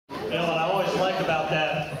You know what I always like about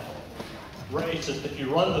that race is if you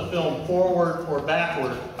run the film forward or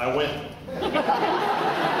backward, I win.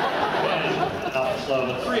 So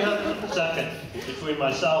the 300th second between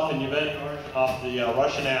myself and Yevgeny off the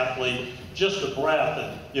Russian athlete, just a breath.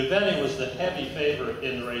 And Yevgeny was the heavy favorite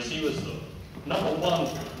in the race. He was the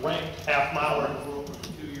 #1 ranked half-miler in the world for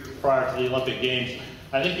 2 years prior to the Olympic Games.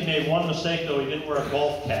 I think he made one mistake, though. He didn't wear a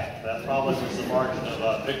golf cap. That probably was the margin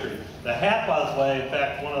of victory. The hat, by the way, in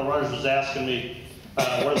fact, one of the runners was asking me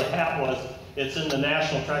where the hat was. It's in the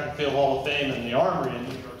National Track and Field Hall of Fame in the Armory in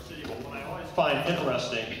New York City. But what I always find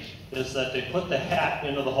interesting is that they put the hat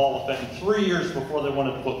into the Hall of Fame 3 years before they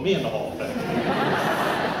wanted to put me in the Hall of Fame.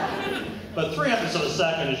 But 300ths of a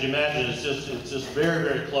second, as you imagine, it's just very,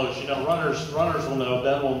 very close. You know, runners will know,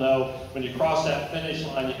 Ben will know, when you cross that finish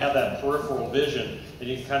line, you have that peripheral vision, and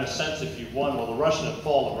you can kind of sense if you've won. Well, the Russian had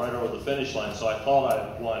fallen right over the finish line, so I thought I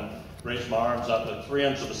had won. Raised my arms up at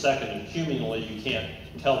 300ths of a second, and cumulatively, you can't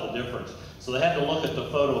tell the difference. So they had to look at the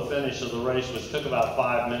photo finish of the race, which took about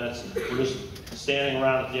 5 minutes. We're just standing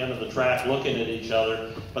around at the end of the track looking at each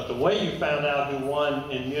other. But the way you found out who won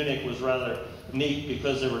in Munich was rather neat,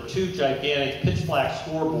 because there were 2 gigantic pitch black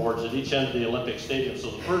scoreboards at each end of the Olympic Stadium. So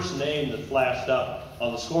the first name that flashed up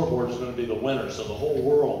on the scoreboard is going to be the winner. So the whole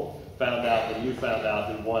world found out that you found out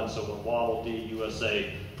who won. So when Wottle D USA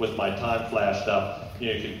with my time flashed up, you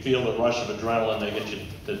know, you can feel the rush of adrenaline.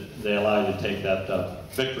 They allow you to take that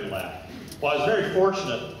victory lap. Well, I was very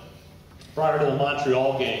fortunate prior to the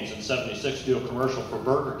Montreal Games in '76 to do a commercial for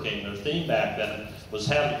Burger King. Their theme back then was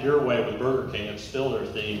 "Have It Your Way" with Burger King. It's still their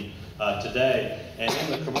theme today. And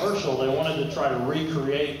in the commercial, they wanted to try to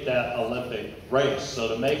recreate that Olympic race. So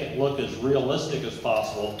to make it look as realistic as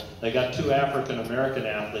possible, they got 2 African-American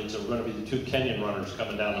athletes that were going to be the 2 Kenyan runners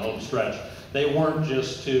coming down the home stretch. They weren't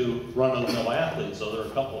just 2 run-of-the-mill athletes, so there were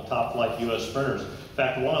a couple of top-flight U.S. sprinters. In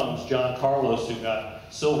fact, one of them was John Carlos, who got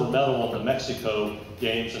silver medal in the Mexico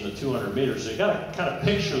Games in the 200 meters. So you got to kind of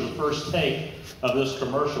picture the first take of this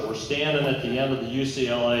commercial. We're standing at the end of the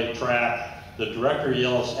UCLA track. The director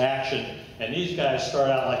yells "action," and these guys start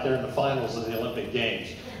out like they're in the finals of the Olympic Games.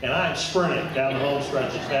 And I'm sprinting down the home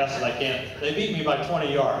stretch as fast as I can. They beat me by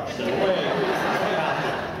 20 yards. They're way out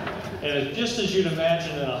there. And it's just as you'd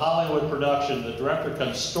imagine in a Hollywood production, the director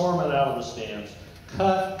comes storming out of the stands.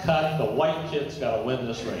 Cut, the white kid's got to win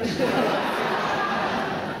this race.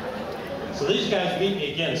 So these guys beat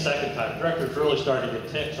me again second time. The director's really starting to get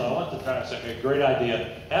ticked, so I went to try and say, okay, great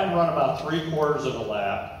idea. Have them run about 3/4 of a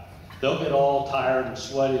lap. They'll get all tired and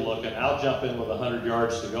sweaty looking. I'll jump in with 100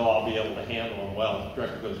 yards to go. I'll be able to handle them well. The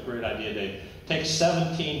director goes, great idea, Dave. Takes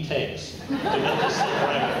 17 takes to get this thing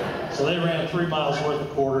right. So they ran 3 miles worth of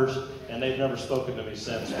quarters, and they've never spoken to me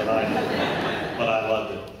since, but I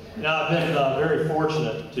loved it. Now, I've been very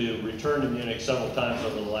fortunate to return to Munich several times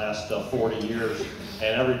over the last 40 years,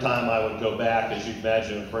 and every time I would go back, as you'd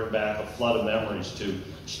imagine, and bring back a flood of memories to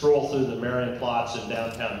stroll through the Marienplatz in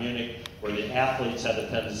downtown Munich, where the athletes had a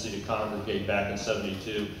tendency to congregate back in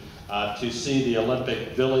 '72, to see the Olympic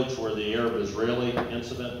Village where the Arab-Israeli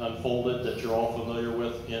incident unfolded that you're all familiar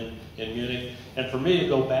with in Munich. And for me to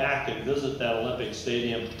go back and visit that Olympic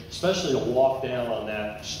Stadium, especially to walk down on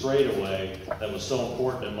that straightaway that was so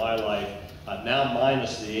important in my life, now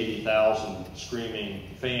minus the 80,000 screaming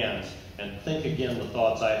fans, and think again the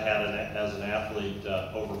thoughts I had as an athlete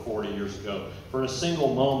over 40 years ago. For a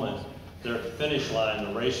single moment, there at the finish line,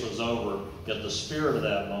 the race was over, yet the spirit of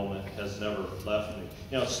that moment has never left me.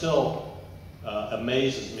 You know, it still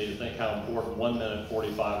amazes me to think how important 1 minute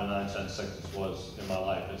 45 and 9 seconds was in my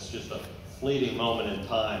life. It's just a fleeting moment in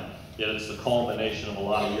time, yet it's the culmination of a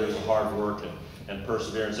lot of years of hard work and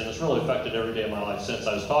perseverance, and it's really affected every day of my life since.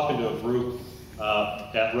 I was talking to a group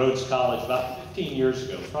at Rhodes College about 15 years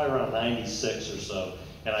ago, probably around 96 or so,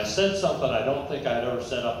 and I said something I don't think I'd ever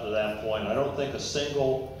said up to that point. I don't think a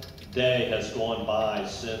single day has gone by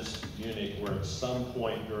since Munich where at some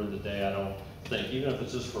point during the day I don't think, even if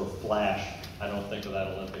it's just for a flash, I don't think of that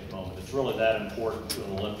Olympic moment. It's really that important to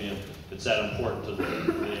an Olympian. It's that important to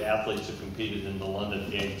the athletes who competed in the London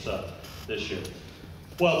Games this year.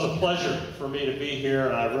 Well, it's a pleasure for me to be here,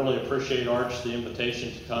 and I really appreciate, Arch, the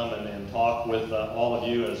invitation to come and talk with all of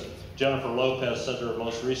you. As Jennifer Lopez said to her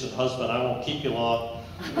most recent husband, I won't keep you long.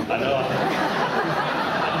 I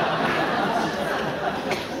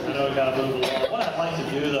know we got to move along. What I'd like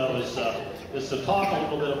to do, though, is to talk a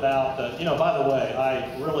little bit about, you know, by the way, I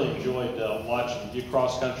really enjoyed watching you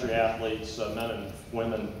cross-country athletes, men and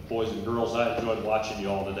women, boys and girls. I enjoyed watching you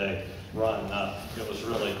all today run. It was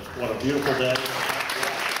really, what a beautiful day.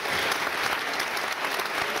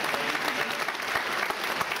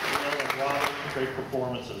 great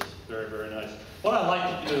performances. Very, very nice. What I'd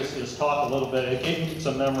like to do is talk a little bit. It gave me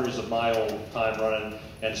some memories of my old time running,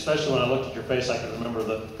 and especially when I looked at your face, I can remember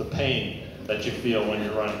the pain that you feel when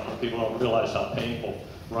you're running. People don't realize how painful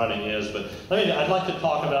running is, but I'd like to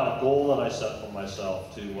talk about a goal that I set for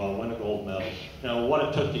myself to win a gold medal. Now, what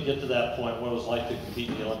it took to get to that point, what it was like to compete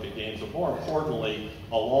in the Olympic Games, but more importantly,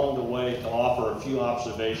 along the way to offer a few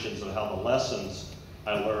observations of how the lessons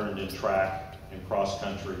I learned in track and cross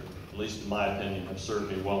country, at least in my opinion, have served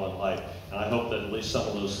me well in life. And I hope that at least some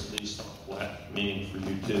of these will have meaning for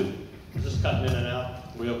you too. Is this cutting in and out?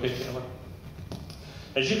 Are we okay, Taylor?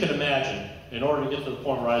 As you can imagine, in order to get to the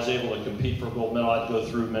point where I was able to compete for a gold medal, I'd go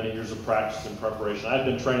through many years of practice and preparation. I'd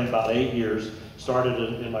been training about 8 years,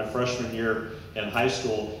 started in my freshman year in high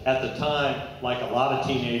school. At the time, like a lot of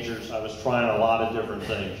teenagers, I was trying a lot of different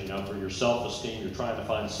things. You know, for your self-esteem, you're trying to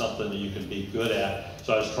find something that you can be good at.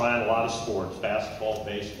 So I was trying a lot of sports, basketball,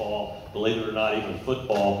 baseball, believe it or not, even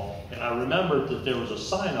football. And I remembered that there was a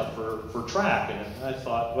sign up for track, and I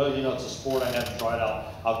thought, well, you know, it's a sport I haven't tried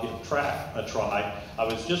out. I'll give track a try. I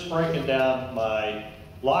was just breaking down my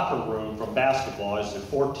locker room from basketball. I was the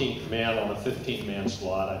 14th man on a 15-man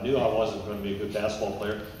squad. I knew I wasn't going to be a good basketball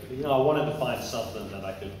player. But, you know, I wanted to find something that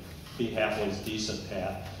I could be halfway decent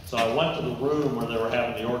at. So I went to the room where they were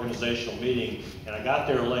having the organizational meeting, and I got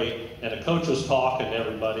there late, and the coach was talking to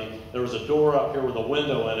everybody. There was a door up here with a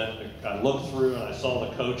window in it. I looked through, and I saw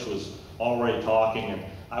the coach was already talking, and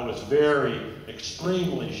I was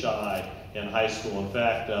extremely shy in high school. In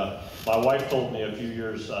fact, my wife told me a few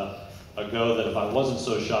years ago that if I wasn't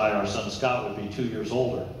so shy, our son Scott would be 2 years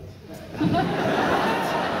older. So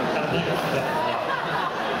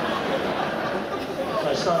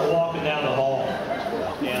I started walking down the hall,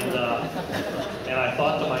 and I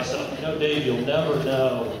thought to myself, you know, Dave, you'll never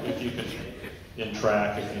know if you can in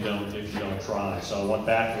track if you don't try. So I went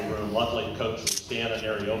back to the room. Luckily, the coach was standing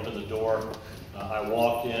there. He opened the door. I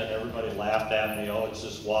walked in. Everybody laughed at me. Oh, it's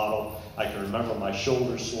just Wottle. I can remember my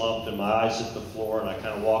shoulders slumped and my eyes hit the floor, and I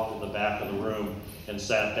kind of walked to the back of the room and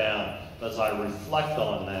sat down. As I reflect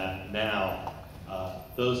on that now,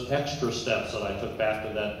 those extra steps that I took back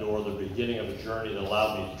to that door, the beginning of a journey that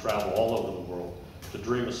allowed me to travel all over the world, to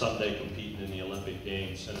dream of someday competing in the Olympic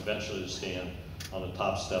Games, and eventually to stand on the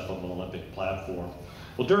top step of an Olympic platform.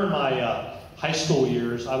 Well, during my high school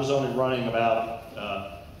years, I was only running about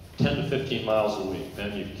 10 to 15 miles a week.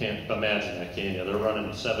 And you can't imagine that, can you? They're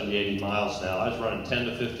running 70, 80 miles now. I was running 10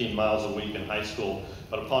 to 15 miles a week in high school.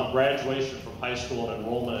 But upon graduation from high school and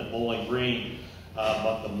enrollment at Bowling Green,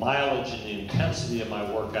 the mileage and the intensity of my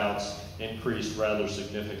workouts increased rather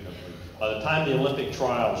significantly. By the time the Olympic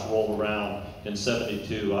trials rolled around in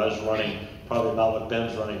 '72, I was running probably about what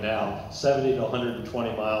Ben's running now, 70 to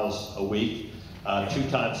 120 miles a week, 2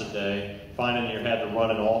 times a day, finding you had to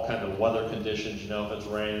run in all kinds of weather conditions, you know, if it's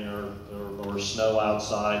raining or snow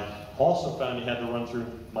outside. Also found you had to run through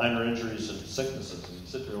minor injuries and sicknesses. And you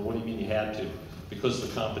sit there, what do you mean you had to? Because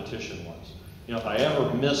the competition was. You know, if I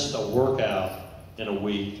ever missed a workout in a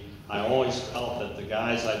week, I always felt that the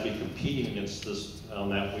guys I'd be competing against on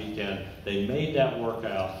that weekend, they made that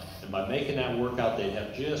workout, and by making that workout, they'd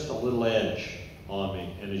have just a little edge on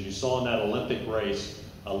me. And as you saw in that Olympic race,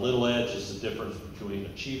 a little edge is the difference between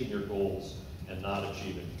achieving your goals and not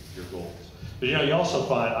achieving your goals. But you know, I also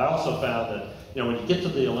found that, you know, when you get to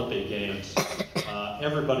the Olympic Games,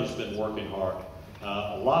 everybody's been working hard.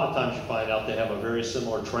 A lot of times you find out they have a very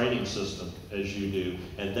similar training system as you do.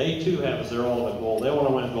 And they too have as their ultimate goal, they want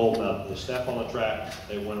to win a gold medal. They step on the track,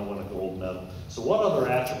 they want to win a gold medal. So what other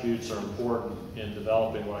attributes are important in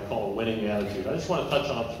developing what I call a winning attitude? I just want to touch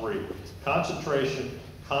on 3. Concentration,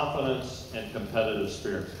 confidence, and competitive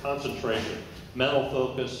spirit. Concentration, mental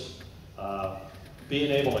focus,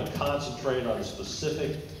 being able to concentrate on a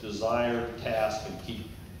specific desired task and keep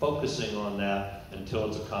focusing on that until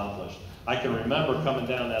it's accomplished. I can remember coming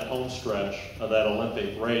down that home stretch of that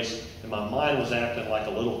Olympic race, and my mind was acting like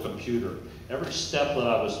a little computer. Every step that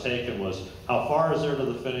I was taking was, how far is there to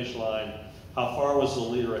the finish line? How far was the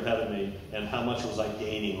leader ahead of me? And how much was I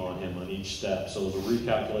gaining on him on each step? So it was a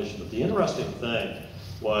recalculation. But the interesting thing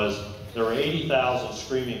was, there were 80,000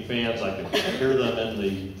 screaming fans. I could hear them in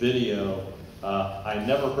the video. I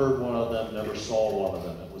never heard one of them, never saw one of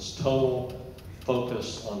them. It was total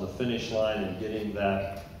focus on the finish line and getting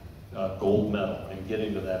that gold medal and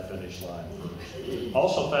getting to that finish line.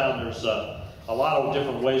 Also found there's a lot of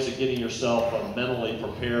different ways of getting yourself mentally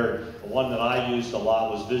prepared. One that I used a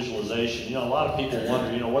lot was visualization. You know, a lot of people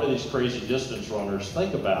wonder, you know, what do these crazy distance runners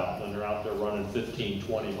think about when they're out there running 15,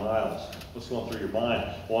 20 miles? What's going through your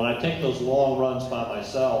mind? Well, when I take those long runs by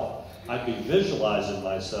myself, I'd be visualizing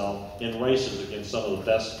myself in races against some of the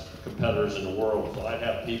best competitors in the world. So I'd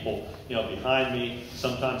have people, you know, behind me.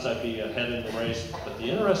 Sometimes I'd be ahead in the race. But the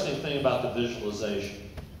interesting thing about the visualization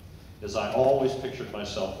is I always pictured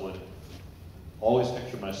myself winning. Always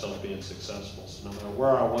pictured myself being successful. So no matter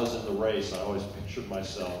where I was in the race, I always pictured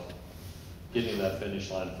myself getting to that finish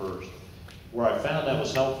line first. Where I found that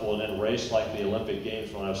was helpful in a race like the Olympic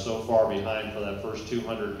Games, when I was so far behind for that first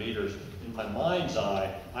 200 meters, in my mind's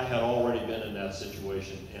eye, I had already been in that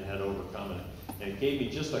situation and had overcome it. And it gave me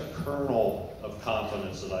just a kernel of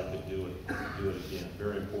confidence that I could do it again.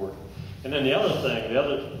 Very important. And then the other thing, the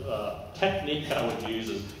other technique I would use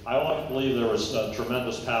is, I always believe there was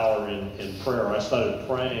tremendous power in prayer. I started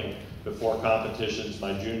praying before competitions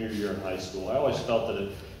my junior year in high school. I always felt that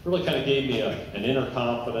it really kind of gave me an inner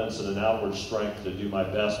confidence and an outward strength to do my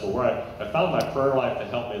best. But where I found my prayer life to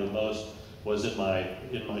help me the most was in my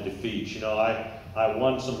defeats. You know, I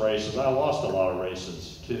won some races. I lost a lot of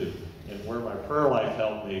races too. And where my prayer life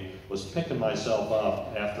helped me was picking myself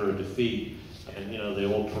up after a defeat. And, you know,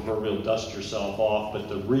 the old proverbial dust yourself off, but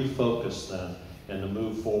to refocus then and to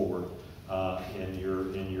move forward in your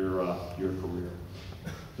career.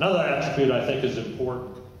 Another attribute I think is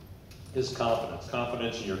important is confidence.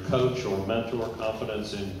 Confidence in your coach or mentor,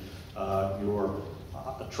 confidence in your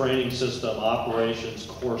training system, operations,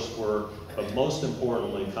 coursework, but most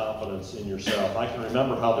importantly, confidence in yourself. I can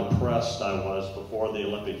remember how depressed I was before the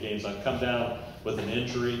Olympic Games. I'd come down with an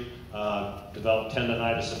injury, developed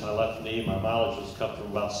tendonitis in my left knee. My mileage was cut from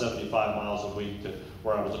about 75 miles a week to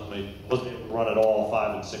where I wasn't able to run at all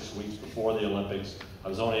 5 and 6 weeks before the Olympics. I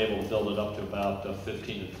was only able to build it up to about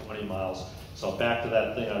 15 to 20 miles. So back to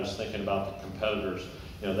that thing I was thinking about the competitors.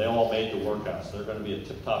 You know, they all made the workouts. They're going to be in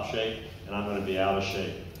tip-top shape, and I'm going to be out of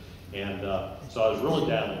shape. And so I was really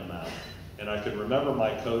down in the mouth. And I could remember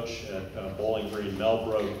my coach at Bowling Green, Mel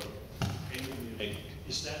Brogue.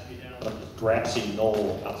 He sat me down on this grassy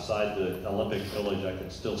knoll outside the Olympic Village. I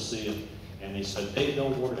could still see him. And he said, "Dave,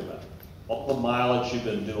 don't worry about it. All the mileage you've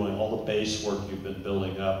been doing, all the base work you've been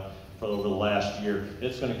building up for the last year,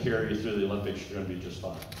 it's going to carry you through the Olympics. You're going to be just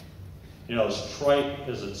fine." You know, as trite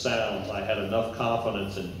as it sounds, I had enough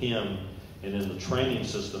confidence in him and in the training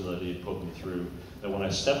system that he had put me through that when I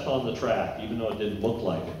stepped on the track, even though it didn't look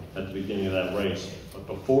like it at the beginning of that race, but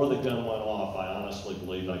before the gun went off, I honestly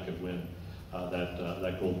believed I could win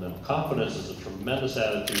that gold medal. Confidence is a tremendous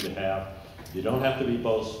attitude to have. You don't have to be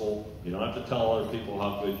boastful. You don't have to tell other people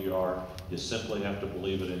how good you are. You simply have to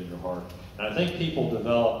believe it in your heart. And I think people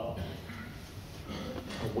develop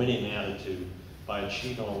a winning attitude by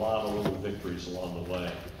achieving a lot of little victories along the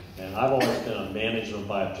way. And I've always been a management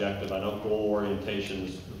by objective. I know goal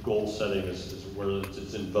orientation, goal setting is where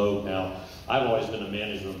it's in vogue now. I've always been a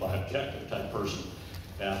management by objective type person.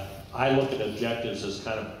 I look at objectives as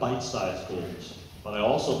kind of bite-sized goals, but I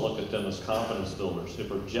also look at them as confidence builders.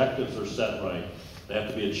 If objectives are set right, they have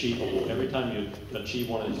to be achievable. Every time you achieve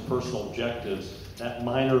one of these personal objectives, that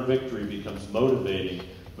minor victory becomes motivating,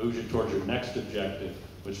 moves you towards your next objective,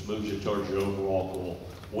 which moves you towards your overall goal.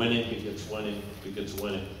 Winning begets winning begets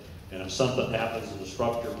winning. And if something happens to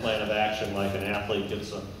disrupt your plan of action, like an athlete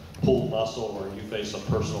gets a pulled muscle, or you face a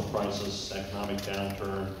personal crisis, economic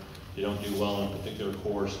downturn, you don't do well in a particular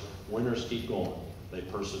course, winners keep going. They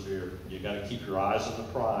persevere. You got to keep your eyes on the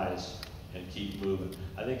prize and keep moving.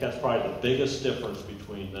 I think that's probably the biggest difference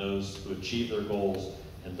between those who achieve their goals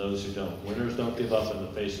and those who don't. Winners don't give up in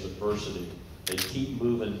the face of adversity. They keep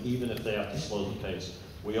moving even if they have to slow the pace.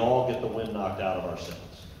 We all get the wind knocked out of our sails.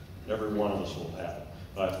 Every one of us will have it.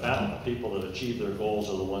 But I've found the people that achieve their goals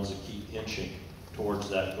are the ones that keep inching towards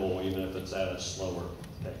that goal, even if it's at a slower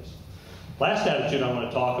pace. Last attitude I want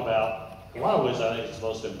to talk about, in a lot of ways I think it's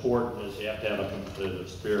most important, is you have to have a competitive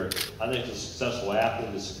spirit. I think a successful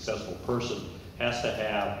athlete, a successful person, has to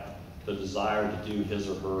have the desire to do his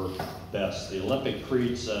or her best. The Olympic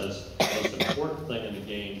creed says the most important thing in the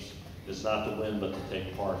games is not to win, but to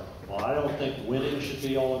take part. Well, I don't think winning should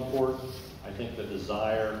be all important. I think the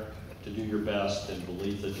desire to do your best and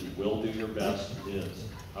believe that you will do your best is.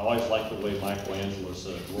 I always like the way Michelangelo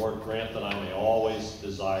said, "Lord, grant that I may always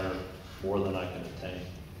desire more than I can attain."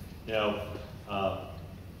 You know,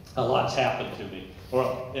 a lot's happened to me.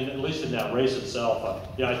 Well, at least in that race itself,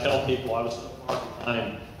 you know, I tell people I was so far behind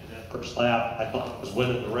in that first lap, I thought I was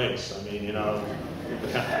winning the race. I mean, you know,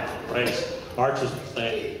 the race. Arch was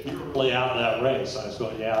saying, "You were really out of that race." I was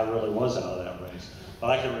going, "Yeah, I really was out of that race." But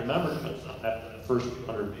I can remember after the first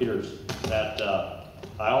 200 meters that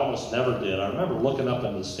I almost never did. I remember looking up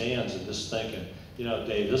in the stands and just thinking, you know,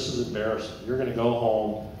 "Dave, this is embarrassing. You're going to go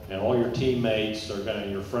home, and all your teammates are going to,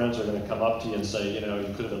 your friends are going to come up to you and say, you know,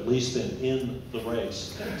 you could have at least been in the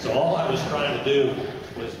race." So all I was trying to do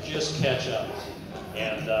was just catch up.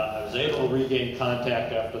 And I was able to regain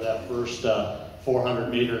contact after that first 400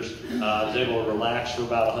 meters. I was able to relax for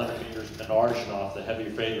about 100 meters, and Arjun off, the heavy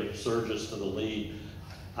favorite, surges to the lead.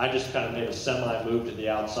 I just kind of made a semi-move to the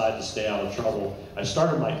outside to stay out of trouble. I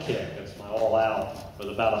started my kick, it's my all-out, with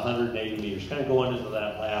about 180 meters, kind of going into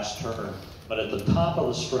that last turn. But at the top of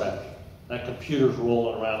the stretch, that computer's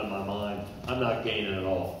rolling around in my mind. I'm not gaining at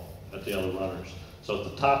all at the other runners. So at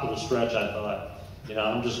the top of the stretch, I thought, you know,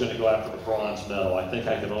 I'm just going to go after the bronze medal. I think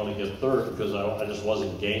I could only get third because I just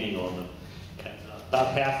wasn't gaining on them. And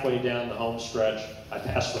about halfway down the home stretch, I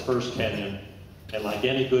passed the first Kenyan. And like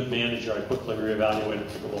any good manager, I quickly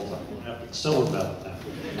reevaluated the goals. I'm going after the silver medal now.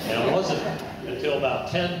 And it wasn't until about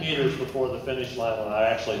 10 meters before the finish line when I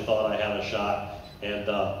actually thought I had a shot.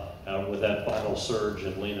 And with that final surge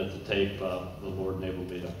and lean at the tape, the Lord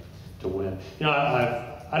enabled me to win. You know,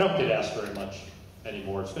 I don't get asked very much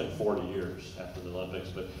anymore. It's been 40 years after the Olympics,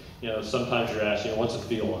 but you know, sometimes you're asked, you know, what's it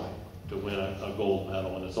feel like to win a gold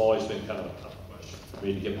medal? And it's always been kind of a tough question for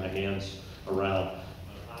me to get my hands around.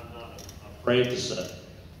 I'm not afraid to say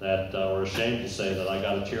that, or ashamed to say that I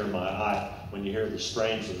got a tear in my eye when you hear the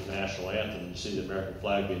strains of the national anthem and you see the American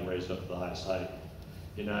flag being raised up to the highest height.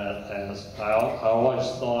 You know, as I always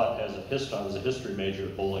thought, I was a history major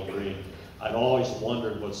at Bowling Green, I've always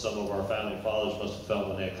wondered what some of our founding fathers must have felt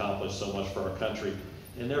when they accomplished so much for our country.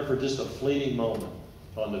 And there, for just a fleeting moment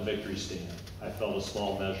on the victory stand, I felt a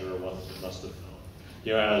small measure of what it must have felt.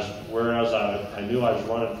 You know, whereas I knew I was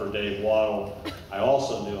running for Dave Wottle, I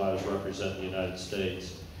also knew I was representing the United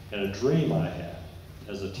States. And a dream I had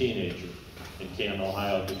as a teenager in Canton,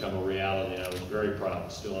 Ohio, had become a reality. And I was very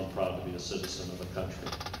proud, still I'm proud to be a citizen of a country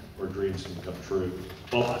where dreams can come true.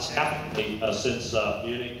 Well, what's happened to me since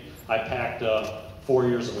Munich, I packed 4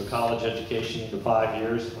 years of a college education into 5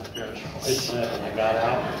 years. My parents always said when I got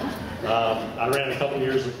out. I ran a couple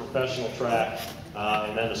years of professional track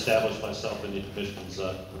and then established myself in the divisions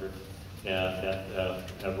at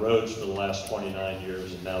Rhodes for the last 29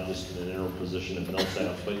 years, and now just in an interim position at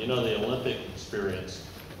Medalist. But you know, the Olympic experience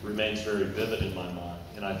remains very vivid in my mind,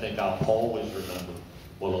 and I think I'll always remember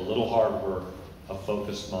what a little hard work, a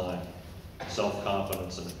focused mind,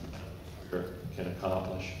 self-confidence, and can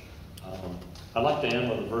accomplish. I'd like to end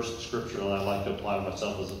with a verse of scripture that I'd like to apply to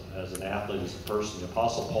myself as an athlete, as a person. The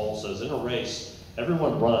Apostle Paul says, in a race,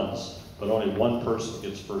 everyone runs, but only one person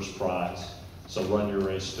gets first prize. So run your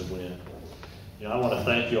race to win. You know, I want to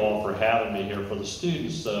thank you all for having me here. For the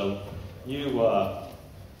students, so you've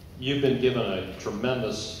been given a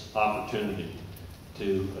tremendous opportunity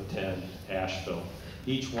to attend Asheville.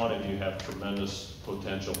 Each one of you have tremendous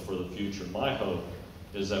potential for the future. My hope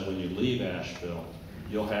is that when you leave Asheville,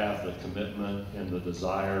 you'll have the commitment and the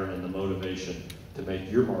desire and the motivation to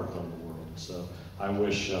make your mark on the world. So I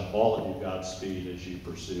wish all of you Godspeed as you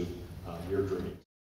pursue your dreams.